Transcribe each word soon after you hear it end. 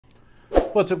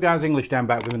What's up guys, English Dan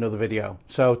back with another video.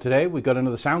 So today we've got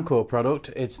another Soundcore product.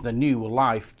 It's the new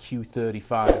Life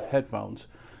Q35 headphones.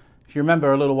 If you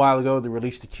remember a little while ago they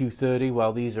released the Q30.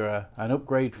 Well, these are an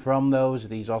upgrade from those.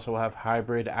 These also have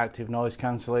hybrid active noise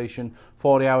cancellation,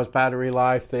 40 hours battery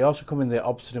life. They also come in the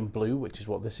obsidian blue, which is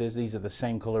what this is. These are the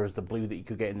same color as the blue that you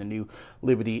could get in the new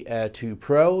Liberty Air 2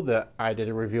 Pro that I did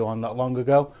a review on not long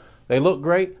ago. They look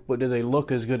great, but do they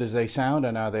look as good as they sound,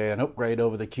 and are they an upgrade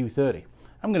over the Q30?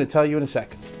 I'm going to tell you in a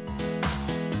second.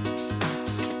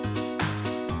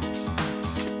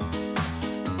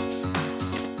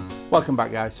 Welcome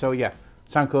back guys. So yeah,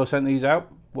 Soundcore sent these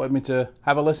out, wanted me to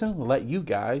have a listen, let you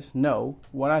guys know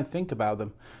what I think about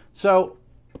them. So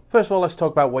first of all, let's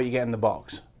talk about what you get in the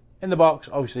box. In the box,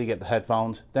 obviously you get the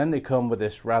headphones, then they come with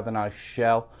this rather nice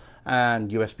shell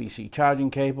and USB-C charging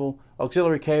cable,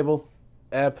 auxiliary cable,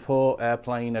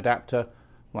 airplane adapter,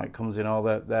 like comes in all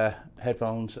their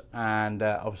headphones, and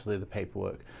obviously the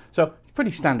paperwork. So it's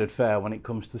pretty standard fare when it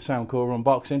comes to Soundcore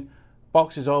unboxing.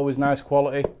 Box is always nice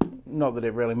quality, not that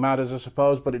it really matters I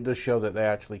suppose, but it does show that they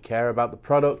actually care about the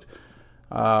product.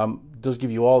 Does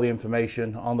give you all the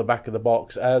information on the back of the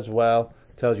box as well,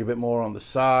 tells you a bit more on the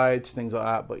sides, things like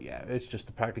that. But yeah, it's just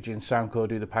the packaging. Soundcore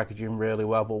do the packaging really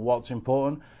well, but what's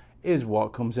important is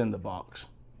what comes in the box.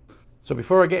 So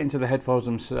before I get into the headphones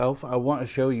themselves, I want to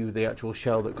show you the actual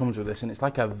shell that comes with this, and it's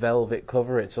like a velvet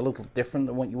cover. It's a little different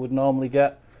than what you would normally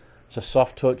get. It's a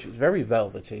soft touch, it's very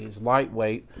velvety, it's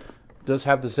lightweight. It does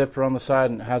have the zipper on the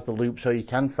side and it has the loop, so you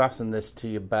can fasten this to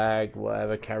your bag,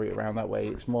 whatever, carry it around that way.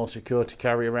 It's more secure to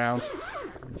carry around.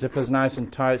 Zipper's nice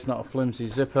and tight, it's not a flimsy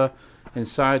zipper.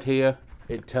 Inside here,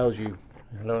 it tells you,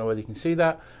 I don't know whether you can see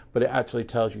that, but it actually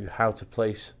tells you how to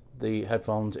place the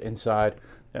headphones inside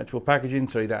the actual packaging,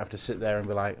 so you don't have to sit there and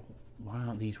be like, why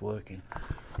aren't these working?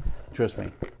 Trust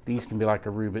me, these can be like a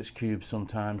Rubik's Cube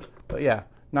sometimes. But yeah,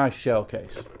 nice shell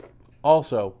case.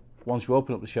 Also, once you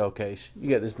open up the shell case, you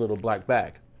get this little black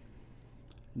bag.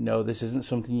 No, this isn't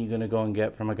something you're going to go and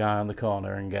get from a guy on the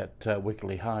corner and get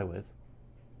wickedly high with.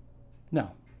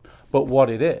 No. But what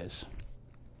it is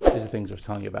the things I was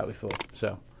telling you about before.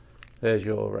 So there's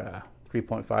your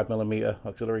 3.5mm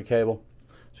auxiliary cable,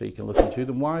 so you can listen to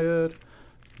them wired.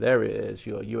 There is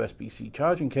your USB-C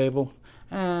charging cable,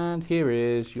 and here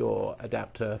is your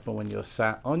adapter for when you're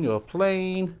sat on your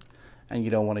plane and you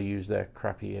don't want to use their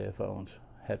crappy earphones,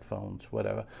 headphones,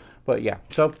 whatever. But yeah,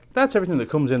 so that's everything that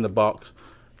comes in the box.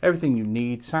 Everything you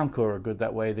need. Soundcore are good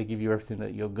that way. They give you everything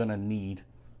that you're gonna need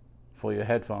for your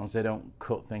headphones. They don't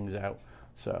cut things out.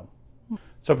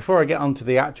 So before I get onto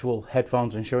the actual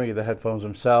headphones and showing you the headphones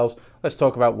themselves, let's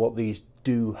talk about what these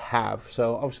do have.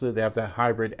 So obviously they have the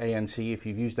hybrid ANC. If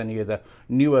you've used any of the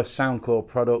newer Soundcore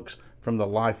products from the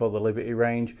Life or the Liberty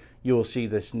range, you will see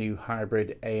this new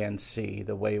hybrid ANC.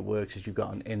 The way it works is you've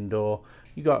got an indoor,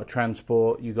 you got a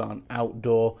transport, you got an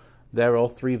outdoor. They're all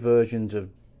three versions of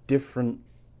different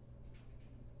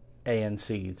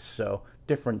ANCs, so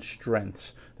different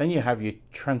strengths. Then you have your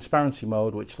transparency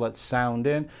mode, which lets sound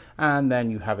in, and then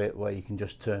you have it where you can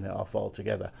just turn it off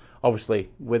altogether. Obviously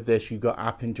with this you've got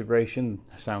app integration.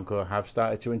 Soundcore have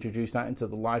started to introduce that into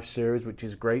the Life series, which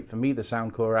is great. For me, the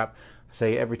Soundcore app, I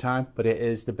say it every time, but it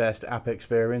is the best app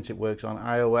experience. It works on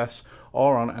iOS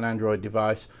or on an Android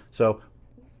device. So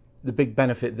the big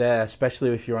benefit there,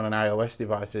 especially if you're on an iOS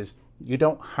device, is you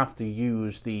don't have to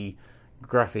use the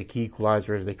graphic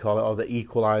equalizer, as they call it, or the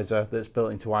equalizer that's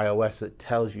built into iOS that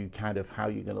tells you kind of how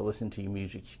you're going to listen to your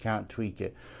music. You can't tweak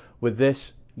it. With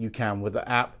this, you can. With the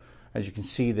app, as you can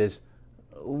see, there's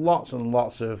lots and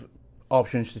lots of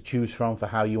options to choose from for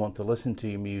how you want to listen to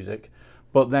your music.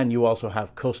 But then you also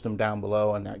have custom down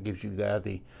below, and that gives you there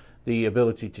the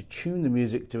ability to tune the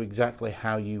music to exactly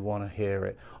how you want to hear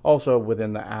it. Also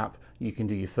within the app, you can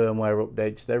do your firmware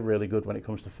updates. They're really good when it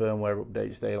comes to firmware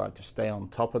updates. They like to stay on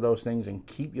top of those things and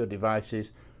keep your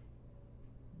devices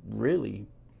really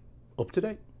up to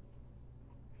date.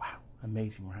 Wow,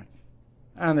 amazing, right?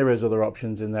 And there is other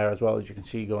options in there as well, as you can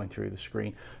see going through the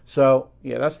screen. So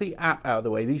yeah, that's the app out of the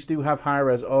way. These do have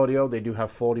high-res audio. They do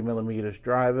have 40mm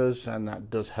drivers, and that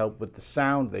does help with the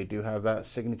sound. They do have that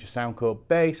signature Soundcore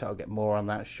bass. I'll get more on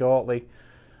that shortly.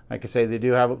 Like I say, they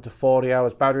do have up to 40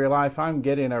 hours battery life. I'm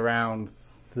getting around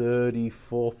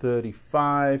 34,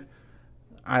 35.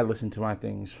 I listen to my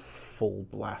things full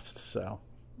blast, so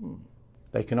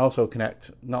they can also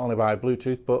connect not only via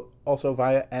Bluetooth but also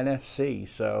via NFC.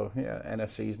 So yeah,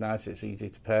 NFC is nice, it's easy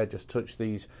to pair. Just touch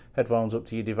these headphones up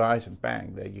to your device and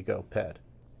bang, there you go, paired.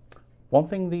 One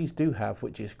thing these do have,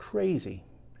 which is crazy,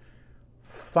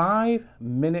 5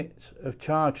 minutes of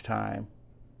charge time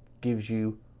gives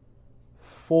you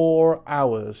 4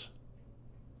 hours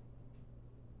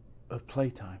of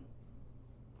playtime.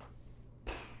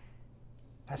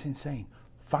 That's insane.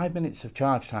 5 minutes of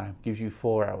charge time gives you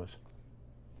 4 hours.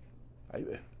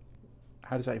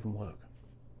 How does that even work?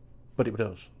 But it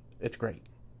does. It's great.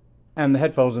 And the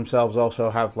headphones themselves also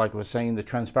have, like I was saying, the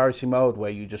transparency mode where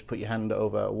you just put your hand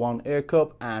over one ear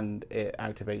cup and it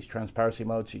activates transparency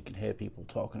mode so you can hear people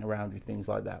talking around you, things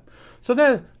like that. So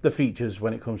they're the features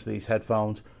when it comes to these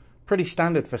headphones. Pretty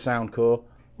standard for Soundcore.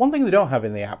 One thing they don't have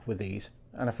in the app with these,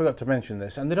 and I forgot to mention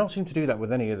this, and they don't seem to do that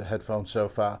with any of the headphones so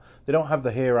far, they don't have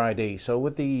the Hear ID. So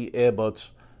with the earbuds,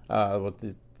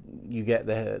 you get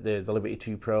the Liberty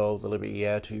 2 Pro, the Liberty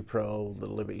Air 2 Pro, the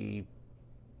Liberty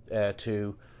Air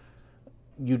 2.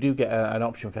 You do get an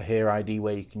option for Hear ID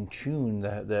where you can tune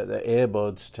the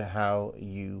earbuds to how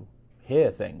you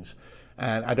hear things.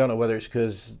 And I don't know whether it's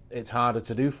because it's harder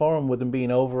to do for them with them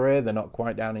being over ear. They're not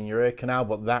quite down in your ear canal,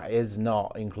 but that is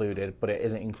not included. But it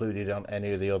isn't included on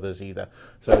any of the others either.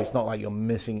 So it's not like you're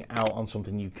missing out on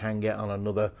something you can get on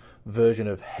another version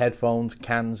of headphones,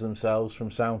 cans themselves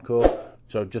from Soundcore.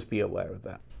 So just be aware of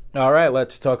that. All right,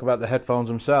 let's talk about the headphones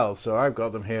themselves. So I've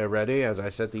got them here ready. As I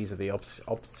said, these are the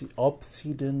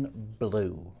Obsidian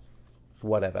Blue.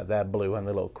 Whatever, they're blue and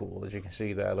they look cool. As you can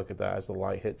see there, look at that as the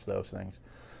light hits those things.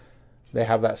 They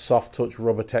have that soft touch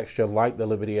rubber texture like the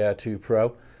Liberty Air 2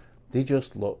 Pro. They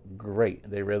just look great.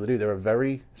 They really do. They're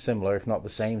very similar, if not the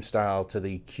same style, to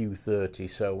the Q30.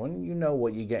 So when you know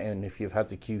what you're getting, if you've had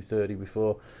the Q30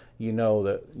 before, you know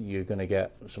that you're going to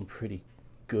get some pretty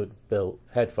good built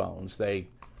headphones. They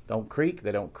don't creak,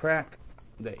 they don't crack,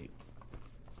 they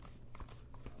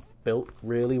built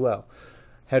really well.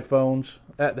 Headphones,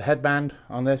 the headband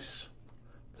on this,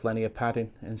 plenty of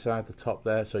padding inside the top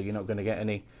there, so you're not going to get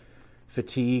any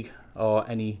fatigue or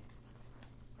any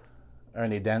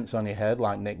dents on your head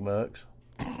like Nick Merckx.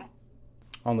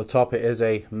 On the top it is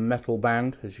a metal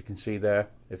band, as you can see there,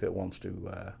 if it wants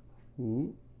to.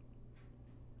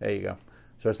 There you go.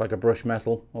 So it's like a brushed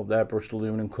metal up there, brushed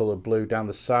aluminum coloured blue. Down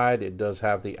the side, it does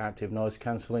have the active noise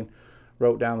cancelling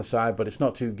rope down the side, but it's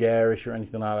not too garish or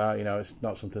anything like that. You know, it's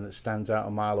not something that stands out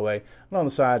a mile away. And on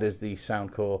the side is the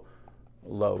Soundcore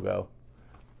logo.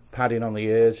 Padding on the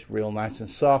ears, real nice and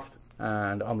soft.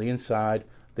 And on the inside,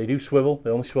 they do swivel. They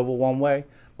only swivel one way.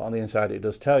 But on the inside, it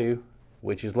does tell you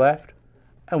which is left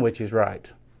and which is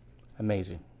right.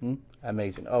 Amazing.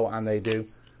 Amazing. Oh, and they do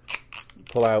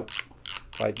pull out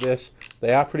like this.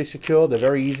 They are pretty secure. They're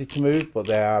very easy to move, but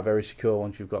they are very secure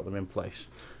once you've got them in place.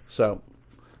 So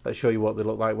let's show you what they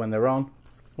look like when they're on.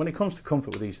 When it comes to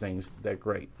comfort with these things, they're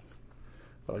great.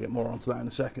 But I'll get more onto that in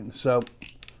a second. So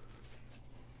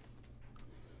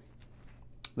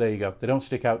there you go. They don't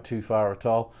stick out too far at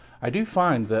all. I do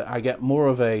find that I get more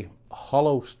of a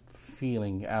hollow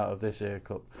feeling out of this ear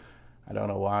cup. I don't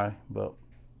know why, but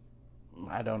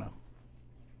I don't know.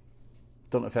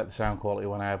 Don't affect the sound quality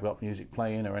when I have got music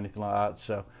playing or anything like that,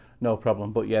 so no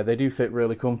problem. But yeah, they do fit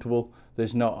really comfortable.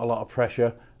 There's not a lot of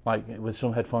pressure. Like with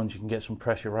some headphones, you can get some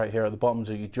pressure right here at the bottoms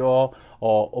of your jaw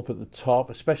or up at the top,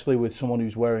 especially with someone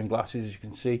who's wearing glasses. As you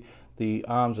can see, the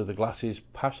arms of the glasses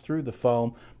pass through the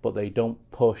foam, but they don't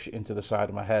push into the side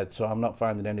of my head. So I'm not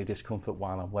finding any discomfort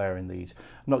while I'm wearing these.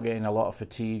 I'm not getting a lot of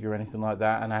fatigue or anything like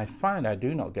that, and I find I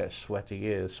do not get sweaty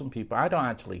ears. Some people, I don't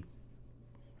actually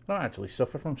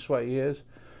suffer from sweaty ears.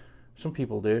 Some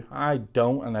people do. I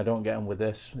don't, and I don't get them with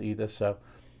this either. So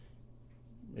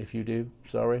if you do,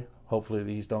 sorry. Hopefully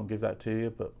these don't give that to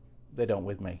you, but they don't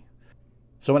with me.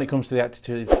 So when it comes to the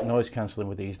active noise cancelling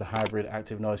with these, the hybrid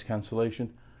active noise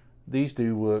cancellation, these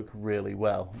do work really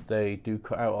well. They do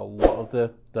cut out a lot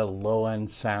of the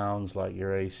low-end sounds like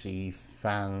your AC,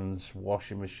 fans,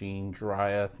 washing machine,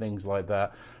 dryer, things like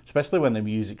that. Especially when the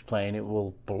music's playing, it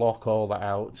will block all that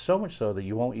out. So much so that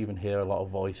you won't even hear a lot of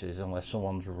voices unless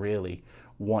someone's really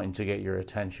wanting to get your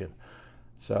attention.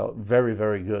 So very,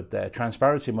 very good there.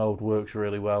 Transparency mode works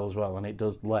really well as well, and it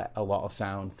does let a lot of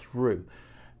sound through.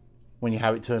 When you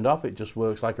have it turned off, it just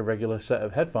works like a regular set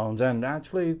of headphones, and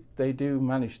actually they do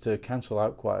manage to cancel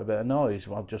out quite a bit of noise,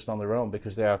 well, just on their own,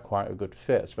 because they are quite a good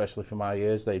fit, especially for my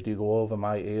ears. They do go over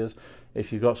my ears.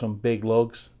 If you've got some big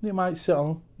lugs, they might sit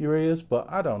on your ears,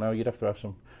 but I don't know, you'd have to have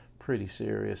some pretty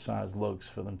serious sized lugs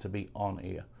for them to be on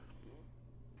ear.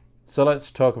 So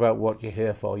let's talk about what you're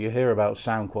here for. You're here about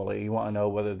sound quality. You want to know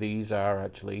whether these are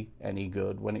actually any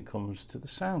good when it comes to the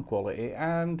sound quality,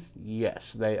 and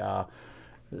yes, they are.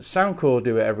 Soundcore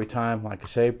do it every time, like I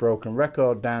say, broken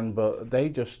record, Dan, but they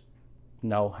just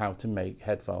know how to make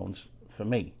headphones for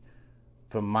me,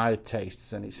 for my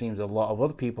tastes, and it seems a lot of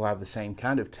other people have the same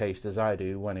kind of taste as I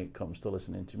do when it comes to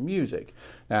listening to music.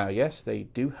 Now, yes, they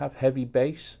do have heavy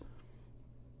bass,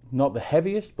 not the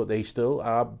heaviest, but they still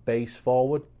are bass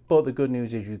forward, But the good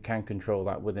news is you can control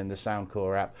that within the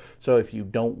Soundcore app. So if you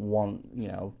don't want,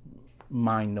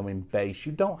 mind-numbing bass,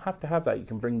 you don't have to have that. You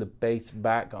can bring the bass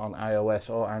back on iOS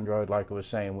or Android, like I was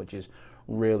saying, which is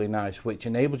really nice, which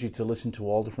enables you to listen to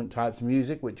all different types of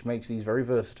music, which makes these very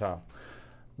versatile.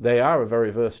 They are a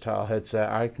very versatile headset.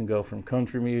 I can go from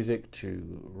country music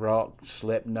to rock,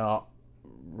 Slipknot,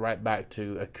 right back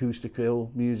to acoustical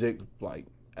music like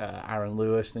Aaron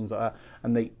Lewis, things like that,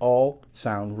 and they all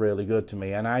sound really good to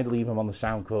me. And I leave them on the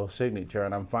Soundcore signature,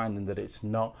 and I'm finding that it's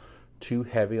not too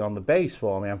heavy on the bass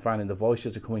for me. I'm finding the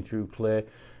voices are coming through clear.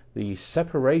 The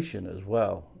separation as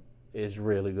well is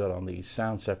really good on these,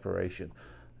 sound separation.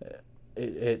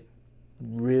 It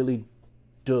really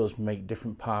does make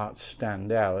different parts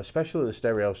stand out, especially the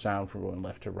stereo sound from going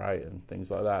left to right and things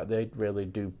like that. They really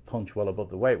do punch well above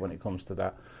the weight when it comes to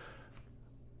that.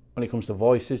 When it comes to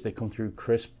voices, they come through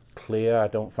crisp, clear. I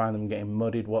don't find them getting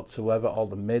muddied whatsoever. All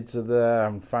the mids are there.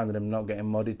 I'm finding them not getting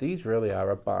muddied. These really are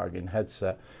a bargain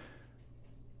headset.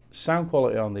 Sound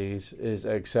quality on these is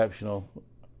exceptional.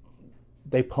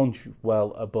 They punch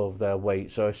well above their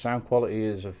weight. So if sound quality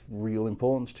is of real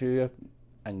importance to you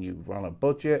and you run a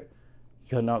budget,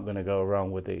 you're not going to go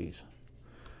wrong with these.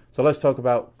 So let's talk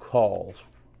about calls.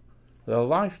 The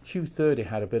Life Q30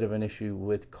 had a bit of an issue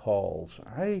with calls.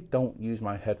 I don't use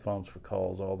my headphones for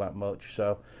calls all that much,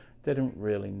 so didn't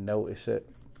really notice it.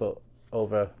 But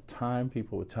over time,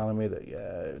 people were telling me that,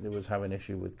 yeah, it was having an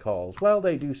issue with calls. Well,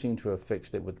 they do seem to have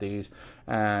fixed it with these,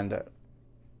 and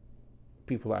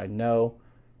people that I know,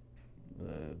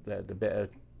 the bit of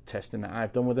testing that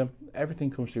I've done with them,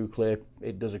 everything comes through clear.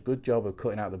 It does a good job of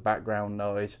cutting out the background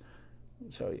noise.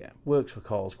 So yeah, works for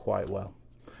calls quite well.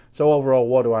 So overall,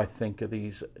 what do I think of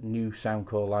these new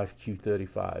Soundcore Life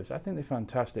Q35s? I think they're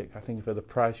fantastic. I think for the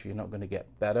price, you're not going to get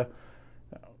better.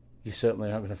 You're certainly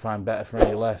not going to find better for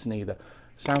any less neither.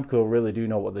 Soundcore really do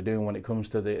know what they're doing when it comes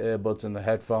to the earbuds and the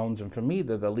headphones. And for me,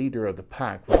 they're the leader of the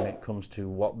pack when it comes to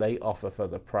what they offer for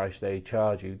the price they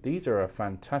charge you. These are a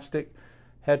fantastic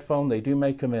headphone. They do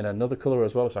make them in another color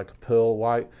as well. It's like a pearl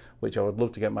white, which I would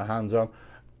love to get my hands on.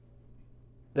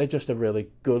 They're just a really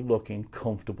good looking,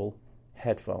 comfortable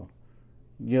headphone.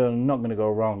 You're not going to go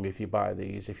wrong if you buy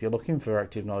these. If you're looking for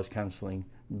active noise cancelling,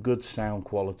 good sound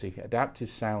quality,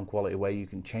 adaptive sound quality where you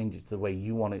can change it to the way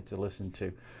you want it to listen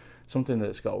to, something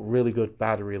that's got really good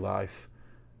battery life,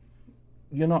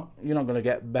 you're not going to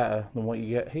get better than what you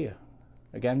get here.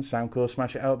 Again, Soundcore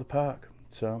smash it out of the park.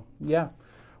 So yeah,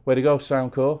 way to go,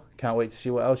 Soundcore. Can't wait to see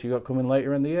what else you got coming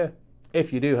later in the year.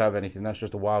 If you do have anything, that's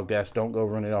just a wild guess. Don't go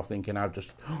running off thinking I've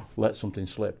just let something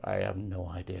slip. I have no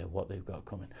idea what they've got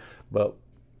coming. But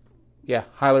yeah,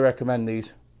 highly recommend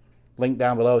these. Link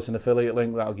down below, it's an affiliate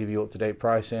link that'll give you up-to-date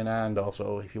pricing, and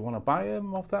also if you want to buy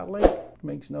them off that link, it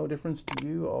makes no difference to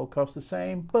you, all cost the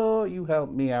same, but you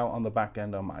help me out on the back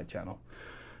end on my channel.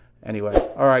 Anyway,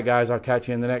 alright guys, I'll catch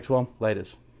you in the next one.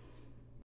 Laters.